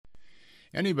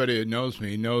Anybody that knows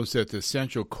me knows that the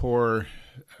central core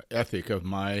ethic of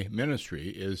my ministry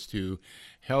is to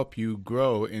help you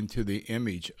grow into the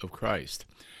image of Christ.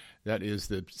 That is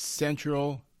the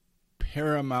central,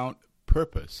 paramount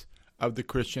purpose of the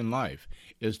Christian life,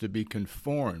 is to be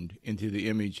conformed into the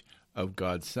image of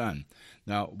God's Son.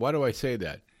 Now, why do I say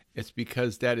that? It's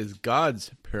because that is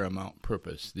God's paramount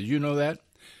purpose. Did you know that?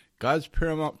 God's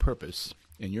paramount purpose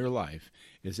in your life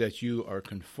is that you are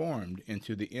conformed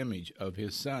into the image of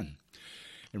his Son.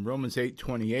 In Romans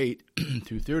 8:28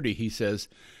 through 30, he says,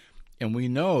 "And we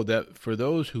know that for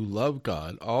those who love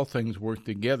God, all things work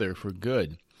together for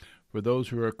good, for those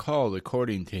who are called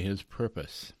according to his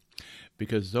purpose.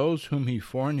 Because those whom he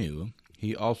foreknew,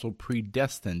 he also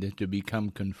predestined to become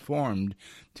conformed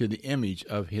to the image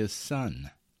of his Son."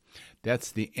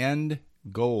 That's the end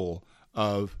goal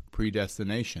of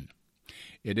predestination.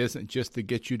 It isn't just to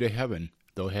get you to heaven,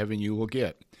 though heaven you will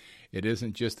get. It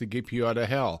isn't just to keep you out of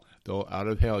hell, though out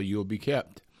of hell you will be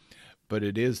kept. But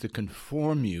it is to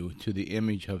conform you to the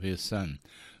image of his Son,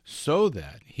 so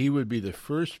that he would be the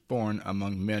firstborn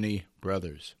among many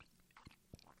brothers.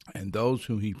 And those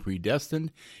whom he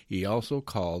predestined, he also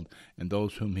called, and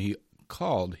those whom he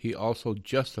called, he also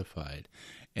justified.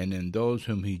 And in those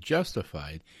whom he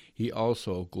justified, he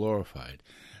also glorified.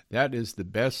 That is the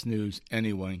best news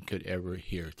anyone could ever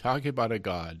hear. Talk about a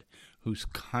God whose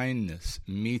kindness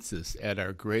meets us at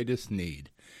our greatest need.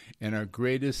 And our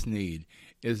greatest need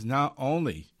is not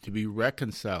only to be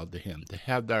reconciled to him, to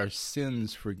have our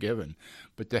sins forgiven,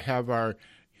 but to have our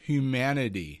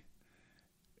humanity,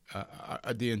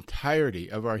 the entirety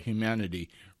of our humanity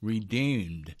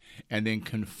redeemed and then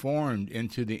conformed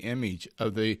into the image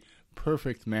of the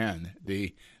perfect man,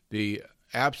 the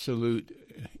absolute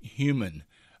human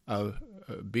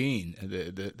being,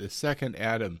 the second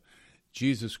Adam,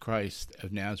 Jesus Christ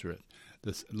of Nazareth,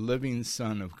 the living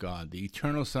Son of God, the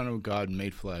eternal Son of God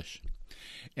made flesh,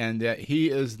 and that he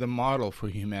is the model for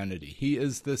humanity. He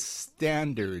is the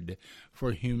standard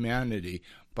for humanity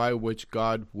by which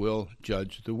God will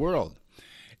judge the world.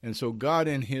 And so God,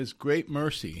 in his great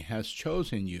mercy, has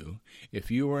chosen you,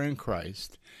 if you are in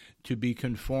Christ, to be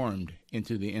conformed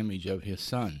into the image of his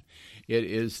Son. It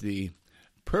is the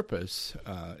purpose,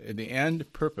 the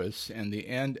end purpose, and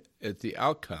the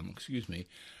outcome,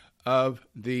 of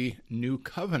the new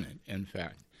covenant, in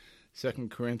fact. 2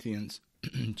 Corinthians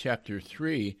chapter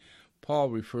 3, Paul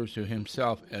refers to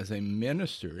himself as a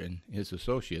minister and his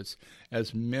associates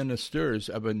as ministers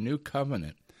of a new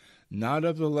covenant, not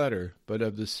of the letter, but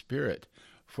of the Spirit.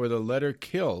 For the letter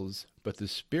kills, but the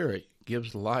Spirit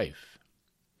gives life.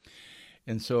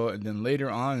 And then later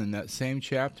on in that same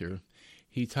chapter,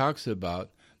 he talks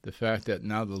about the fact that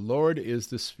now the Lord is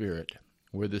the Spirit.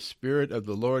 Where the Spirit of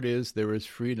the Lord is, there is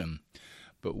freedom.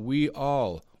 But we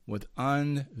all, with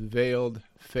unveiled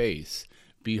face,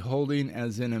 beholding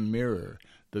as in a mirror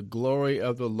the glory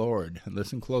of the Lord, and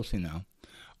listen closely now,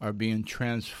 are being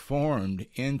transformed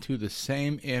into the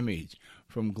same image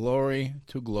from glory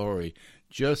to glory,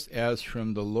 just as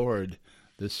from the Lord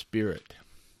the Spirit.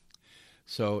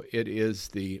 So it is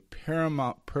the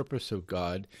paramount purpose of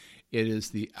God. It is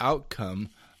the outcome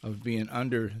of being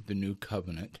under the new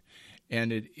covenant.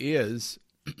 And it is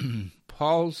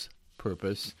Paul's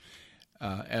purpose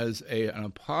as an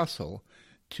apostle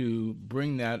to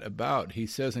bring that about. He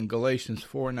says in Galatians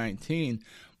 4:19,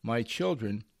 "My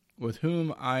children, with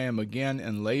whom I am again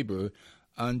in labor,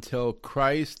 until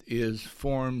Christ is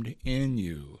formed in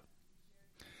you."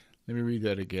 Let me read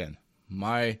that again.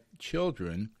 "My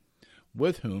children,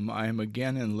 with whom I am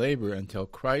again in labor, until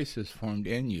Christ is formed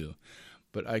in you.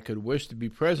 But I could wish to be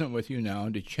present with you now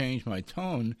and to change my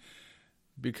tone,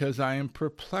 because I am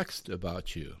perplexed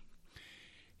about you."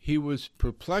 He was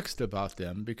perplexed about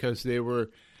them because they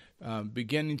were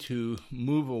beginning to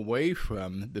move away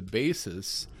from the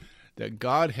basis that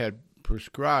God had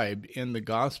prescribed in the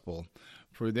gospel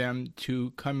for them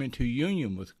to come into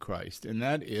union with Christ, and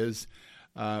that is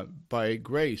by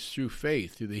grace, through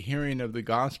faith, through the hearing of the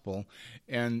gospel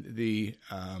and the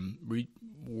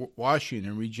washing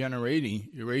and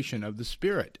regeneration of the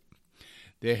Spirit.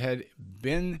 They had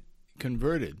been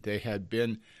converted. They had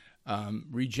been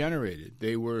regenerated.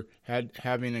 They were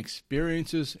having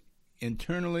experiences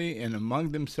internally and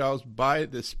among themselves by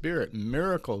the Spirit.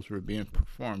 Miracles were being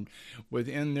performed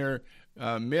within their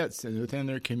midst and within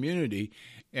their community.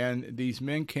 And these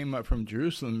men came up from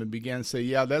Jerusalem and began to say,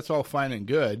 "Yeah, that's all fine and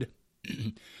good,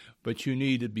 but you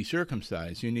need to be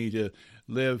circumcised. You need to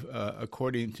live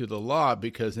according to the law,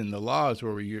 because in the law is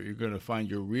where you're going to find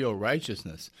your real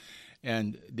righteousness."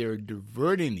 And they're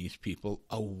diverting these people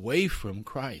away from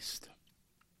Christ.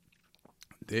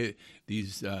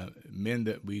 These men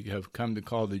that we have come to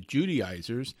call the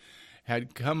Judaizers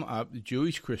had come up, the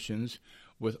Jewish Christians,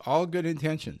 with all good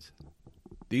intentions.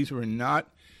 These were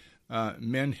not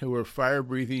men who were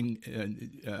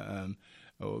fire-breathing,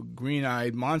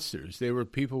 green-eyed monsters. They were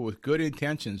people with good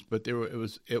intentions, but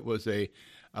it was a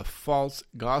false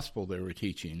gospel they were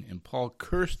teaching, and Paul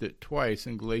cursed it twice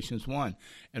in Galatians 1.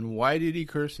 And why did he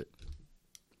curse it?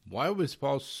 Why was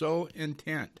Paul so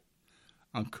intent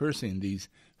on cursing these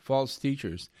false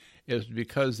teachers? It was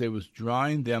because they was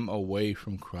drawing them away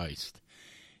from Christ.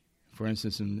 For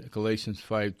instance, in Galatians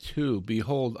 5:2,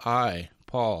 "Behold, I,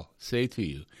 Paul, say to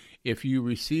you, if you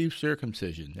receive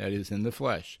circumcision, that is, in the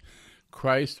flesh,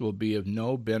 Christ will be of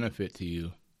no benefit to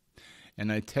you.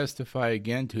 And I testify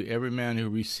again to every man who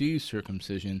receives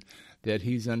circumcision that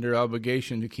he's under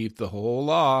obligation to keep the whole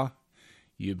law.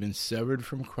 You've been severed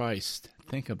from Christ."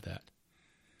 Think of that.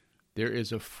 There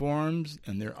is a forms,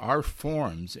 and there are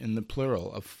forms in the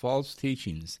plural of false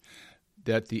teachings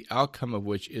that the outcome of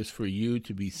which is for you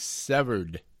to be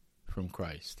severed from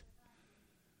Christ.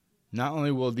 Not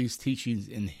only will these teachings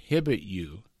inhibit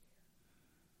you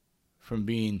from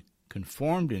being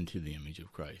conformed into the image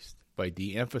of Christ by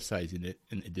de-emphasizing it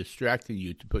and distracting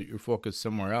you to put your focus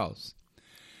somewhere else,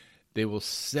 they will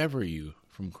sever you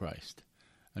from Christ.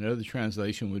 Another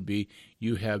translation would be,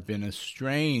 you have been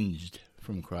estranged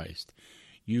from Christ.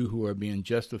 You who are being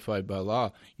justified by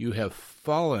law, you have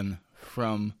fallen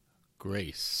from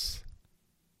grace.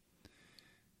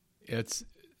 It's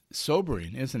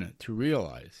sobering, isn't it, to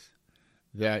realize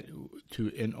that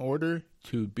in order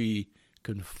to be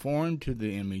conformed to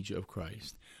the image of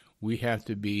Christ, we have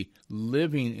to be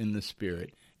living in the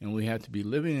Spirit, and we have to be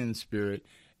living in the Spirit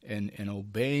and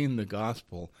obeying the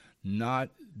gospel, not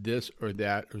this or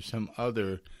that or some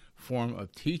other form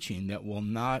of teaching that will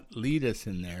not lead us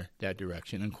in that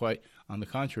direction. And quite on the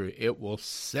contrary, it will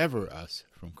sever us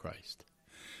from Christ.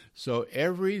 So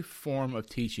every form of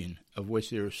teaching, of which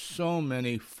there are so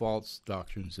many false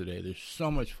doctrines today, there's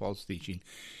so much false teaching,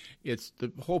 it's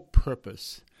the whole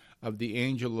purpose of the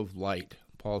angel of light,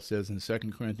 Paul says in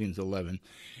 2 Corinthians 11,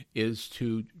 is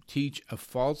to teach a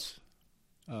false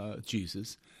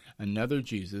Jesus,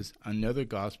 another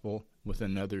gospel with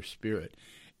another spirit.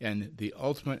 And the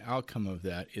ultimate outcome of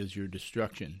that is your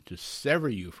destruction, to sever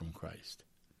you from Christ.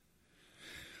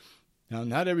 Now,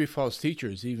 not every false teacher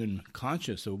is even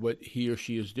conscious of what he or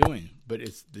she is doing, but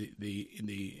it's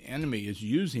the enemy is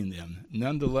using them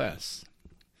nonetheless.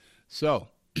 So,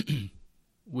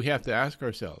 we have to ask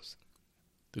ourselves,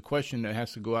 the question that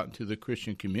has to go out into the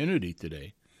Christian community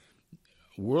today,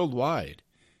 worldwide,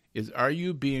 is, are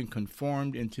you being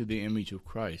conformed into the image of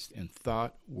Christ in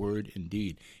thought, word, and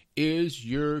deed? Is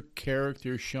your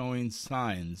character showing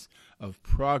signs of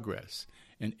progress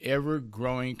and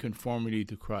ever-growing conformity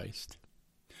to Christ?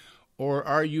 Or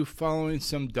are you following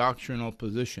some doctrinal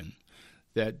position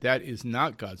that is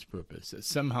not God's purpose, that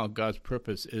somehow God's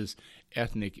purpose is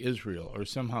ethnic Israel, or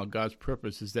somehow God's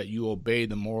purpose is that you obey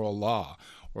the moral law,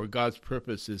 or God's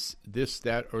purpose is this,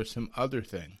 that, or some other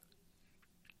thing?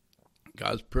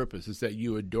 God's purpose is that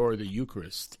you adore the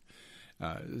Eucharist.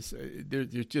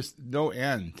 There's just no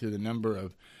end to the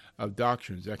number of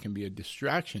doctrines that can be a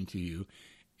distraction to you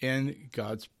in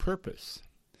God's purpose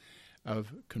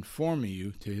of conforming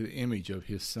you to the image of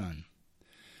his Son.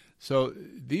 So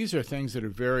these are things that are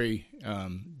very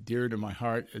dear to my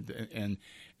heart, and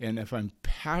if I'm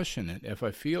passionate,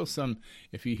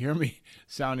 if you hear me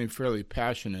sounding fairly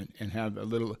passionate and have a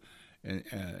little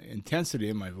intensity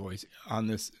in my voice on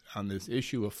this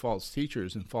issue of false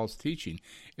teachers and false teaching,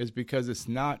 is because it's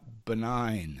not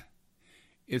benign.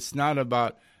 It's not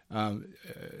about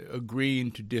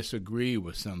agreeing to disagree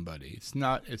with somebody. It's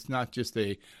not just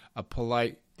a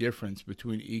polite difference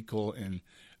between equal and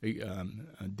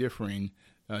differing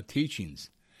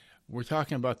teachings. We're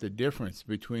talking about the difference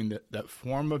between that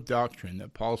form of doctrine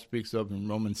that Paul speaks of in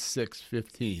Romans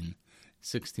 6:15,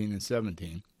 16, and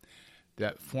 17.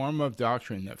 That form of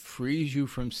doctrine that frees you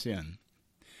from sin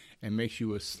and makes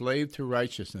you a slave to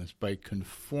righteousness by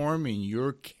conforming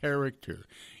your character,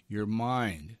 your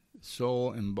mind,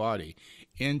 soul, and body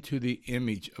into the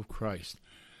image of Christ.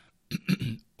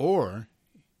 Or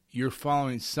you're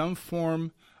following some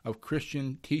form of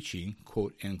Christian teaching,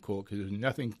 quote, unquote, because there's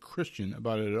nothing Christian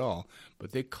about it at all,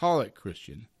 but they call it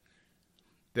Christian,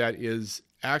 that is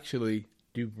actually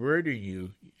diverting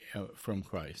you from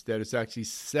Christ, that is actually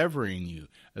severing you,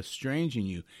 estranging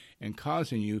you, and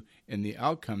causing you in the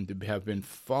outcome to have been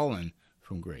fallen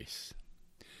from grace.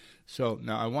 So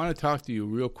now I want to talk to you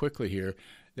real quickly here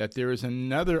that there is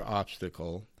another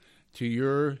obstacle to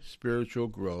your spiritual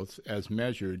growth as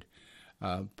measured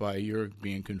by your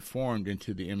being conformed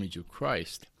into the image of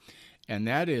Christ. And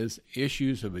that is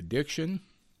issues of addiction,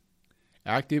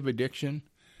 active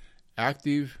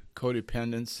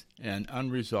codependence, and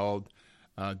unresolved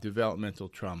developmental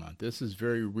trauma. This is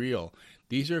very real.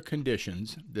 These are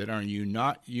conditions that are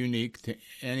not unique to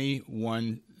any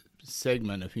one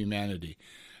segment of humanity.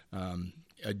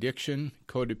 Addiction,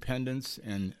 codependence,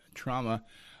 and trauma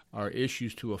are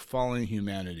issues to a fallen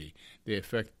humanity. They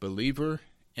affect believer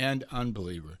and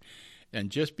unbeliever. And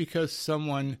just because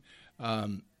someone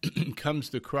comes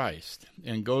to Christ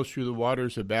and goes through the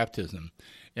waters of baptism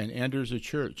and enters a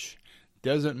church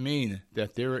doesn't mean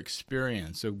that their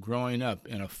experience of growing up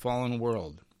in a fallen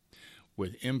world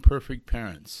with imperfect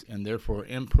parents and therefore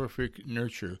imperfect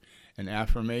nurture and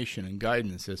affirmation and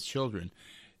guidance as children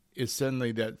is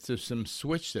suddenly that there's some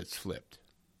switch that's flipped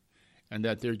and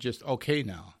that they're just okay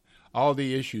now. All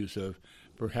the issues of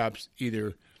perhaps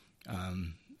either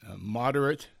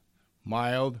moderate,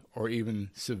 mild, or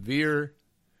even severe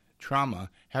trauma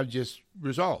have just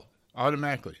resolved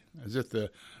automatically, as if the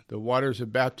waters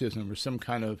of baptism were some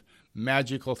kind of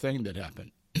magical thing that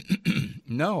happened.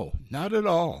 No, not at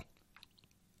all.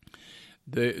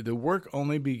 The work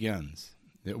only begins.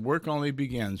 The work only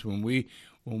begins when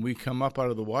we come up out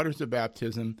of the waters of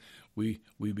baptism. We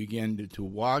begin to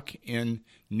walk in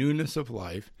newness of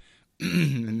life,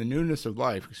 and the newness of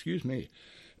life,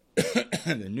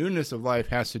 the newness of life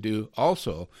has to do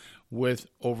also with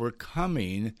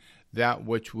overcoming that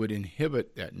which would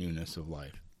inhibit that newness of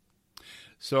life.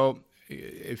 So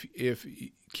if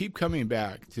keep coming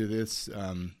back to this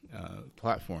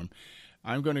platform,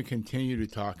 I'm going to continue to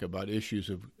talk about issues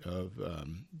of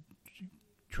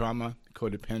trauma,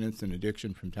 codependence, and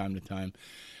addiction from time to time.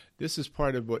 This is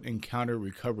part of what Encounter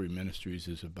Recovery Ministries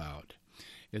is about.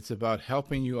 It's about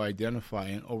helping you identify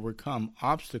and overcome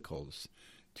obstacles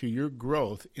to your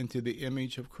growth into the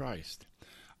image of Christ.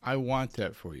 I want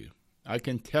that for you. I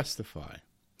can testify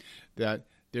that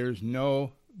there's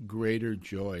no greater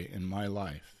joy in my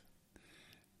life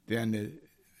than to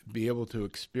be able to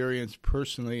experience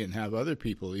personally and have other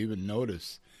people even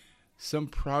notice some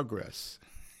progress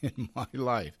in my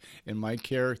life, in my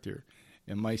character,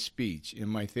 in my speech, in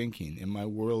my thinking, in my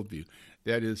worldview.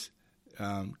 That is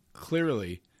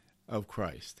clearly of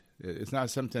Christ. It's not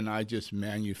something I just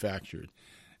manufactured.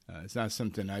 It's not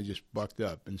something I just bucked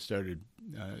up and started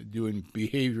doing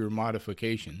behavior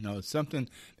modification. No, it's something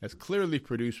that's clearly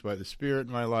produced by the Spirit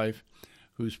in my life,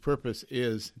 whose purpose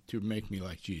is to make me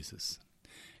like Jesus.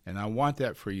 And I want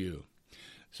that for you.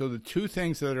 So the two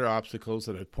things that are obstacles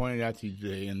that I pointed out to you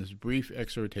today in this brief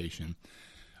exhortation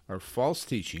are false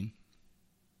teaching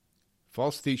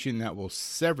that will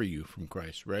sever you from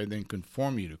Christ rather than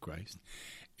conform you to Christ,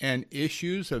 and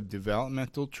issues of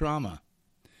developmental trauma,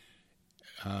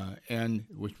 and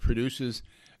which produces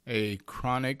a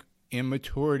chronic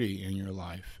immaturity in your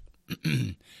life.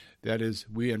 That is,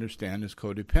 we understand as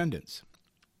codependence.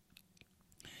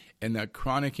 And that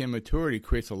chronic immaturity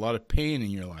creates a lot of pain in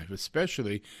your life,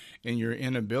 especially in your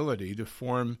inability to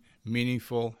form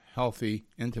meaningful, healthy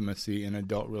intimacy in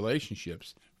adult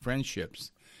relationships,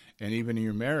 friendships, and even in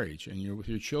your marriage and with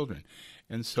your children.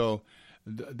 And so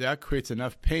that creates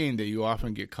enough pain that you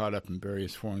often get caught up in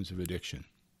various forms of addiction.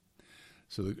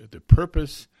 So the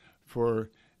purpose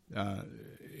for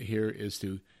here is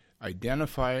to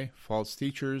identify false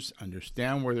teachers,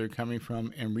 understand where they're coming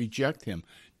from, and reject them.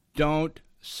 Don't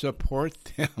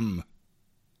support them.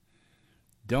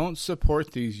 Don't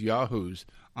support these yahoos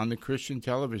on the Christian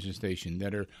television station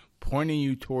that are pointing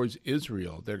you towards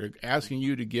Israel, that are asking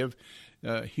you to give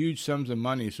huge sums of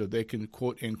money so they can,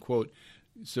 quote unquote,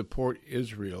 support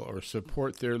Israel or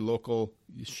support their local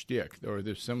shtick, or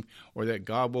that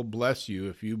God will bless you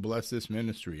if you bless this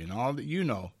ministry, and all that you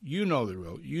know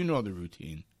the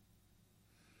routine.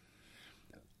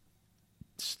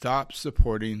 Stop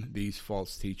supporting these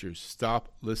false teachers. Stop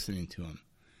listening to them.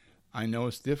 I know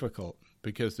it's difficult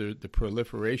because the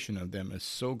proliferation of them is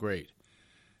so great.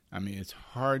 I mean, it's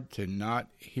hard to not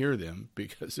hear them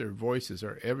because their voices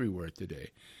are everywhere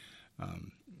today.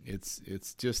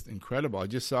 It's just incredible. I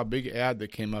just saw a big ad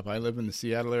that came up. I live in the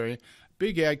Seattle area.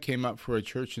 Big ad came up for a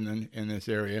church in this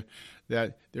area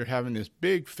that they're having this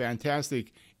big,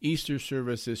 fantastic Easter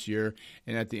service this year,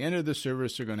 and at the end of the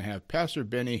service, they're going to have Pastor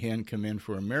Benny Hinn come in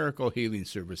for a miracle healing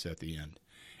service at the end.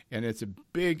 And it's a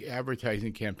big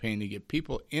advertising campaign to get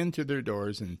people into their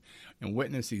doors and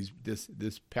witness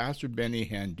this Pastor Benny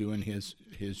Hinn doing his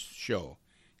show,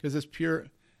 because it's pure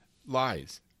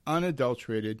lies,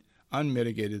 unadulterated,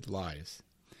 unmitigated lies.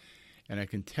 And I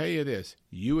can tell you this,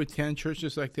 you attend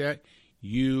churches like that,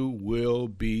 you will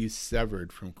be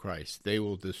severed from Christ. They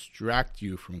will distract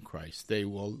you from Christ. They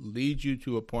will lead you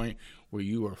to a point where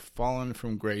you are fallen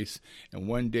from grace, and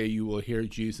one day you will hear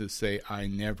Jesus say, I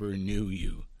never knew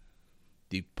you.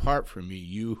 Depart from me,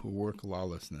 you who work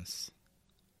lawlessness.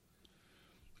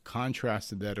 Contrast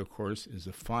to that, of course, is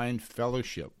a fine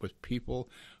fellowship with people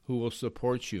who will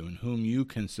support you and whom you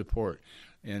can support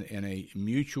in a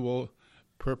mutual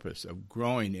purpose of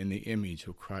growing in the image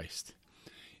of Christ.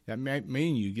 That might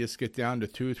mean you just get down to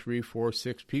 2, 3, 4,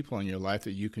 6 people in your life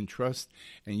that you can trust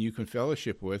and you can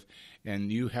fellowship with,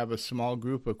 and you have a small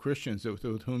group of Christians with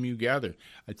whom you gather.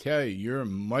 I tell you, you're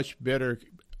much better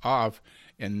off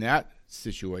in that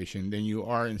situation than you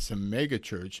are in some mega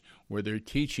church where they're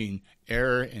teaching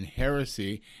error and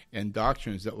heresy and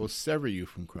doctrines that will sever you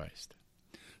from Christ.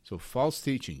 So false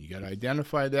teaching, you got to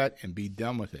identify that and be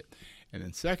done with it. And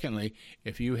then secondly,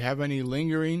 if you have any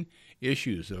lingering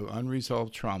issues of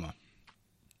unresolved trauma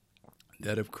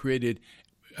that have created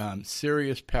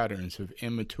serious patterns of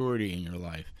immaturity in your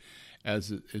life,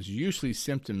 as is usually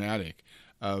symptomatic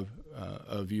of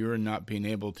your not being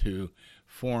able to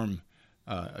form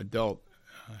adult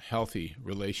healthy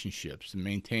relationships and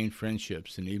maintain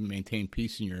friendships and even maintain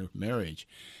peace in your marriage,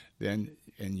 then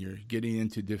and you're getting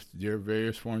into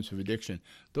various forms of addiction,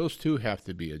 those too have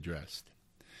to be addressed.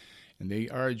 And they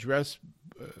are addressed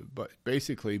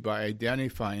basically by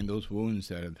identifying those wounds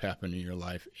that have happened in your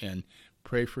life and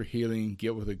pray for healing,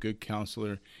 get with a good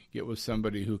counselor, get with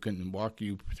somebody who can walk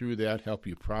you through that, help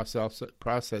you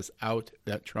process out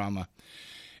that trauma,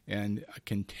 and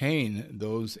contain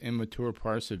those immature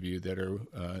parts of you that are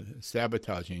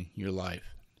sabotaging your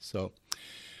life. So,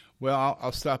 well,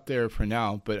 I'll stop there for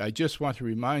now, but I just want to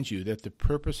remind you that the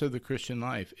purpose of the Christian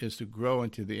life is to grow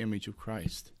into the image of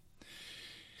Christ.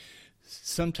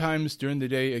 Sometimes during the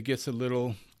day it gets a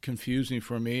little confusing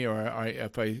for me, or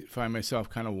if I find myself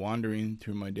kind of wandering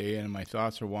through my day and my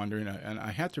thoughts are wandering, and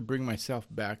I have to bring myself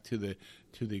back to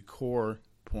the core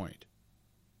point.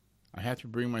 I have to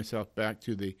bring myself back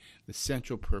to the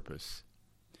central purpose,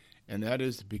 and that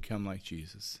is to become like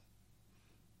Jesus.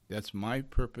 That's my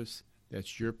purpose,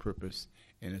 that's your purpose,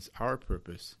 and it's our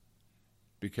purpose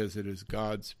because it is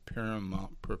God's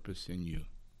paramount purpose in you.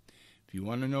 If you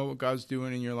want to know what God's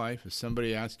doing in your life, if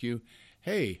somebody asks you,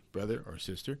 hey, brother or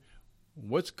sister,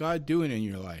 what's God doing in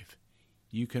your life?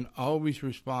 You can always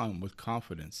respond with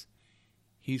confidence.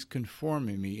 He's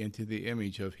conforming me into the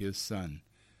image of his Son.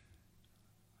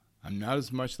 I'm not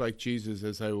as much like Jesus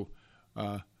as I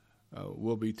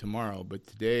will be tomorrow, but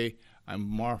today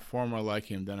I'm far more like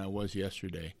him than I was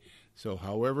yesterday. So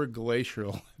however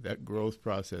glacial that growth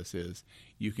process is,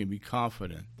 you can be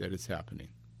confident that it's happening.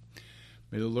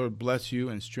 May the Lord bless you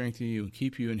and strengthen you and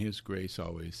keep you in his grace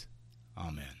always.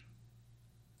 Amen.